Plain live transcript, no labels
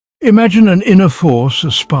Imagine an inner force,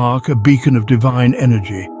 a spark, a beacon of divine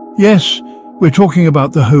energy. Yes, we're talking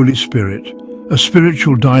about the Holy Spirit, a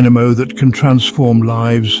spiritual dynamo that can transform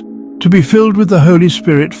lives. To be filled with the Holy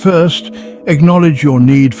Spirit, first, acknowledge your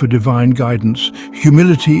need for divine guidance.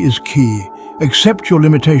 Humility is key. Accept your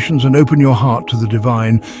limitations and open your heart to the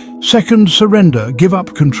divine. Second, surrender, give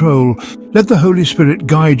up control. Let the Holy Spirit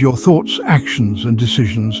guide your thoughts, actions, and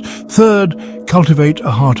decisions. Third, cultivate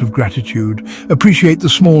a heart of gratitude. Appreciate the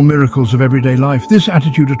small miracles of everyday life. This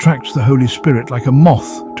attitude attracts the Holy Spirit like a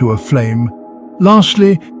moth to a flame.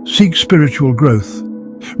 Lastly, seek spiritual growth.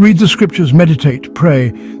 Read the scriptures, meditate,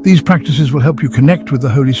 pray. These practices will help you connect with the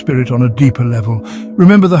Holy Spirit on a deeper level.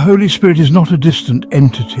 Remember, the Holy Spirit is not a distant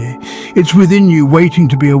entity. It's within you, waiting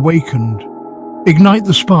to be awakened. Ignite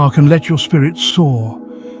the spark and let your spirit soar.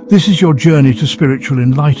 This is your journey to spiritual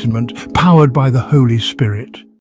enlightenment, powered by the Holy Spirit.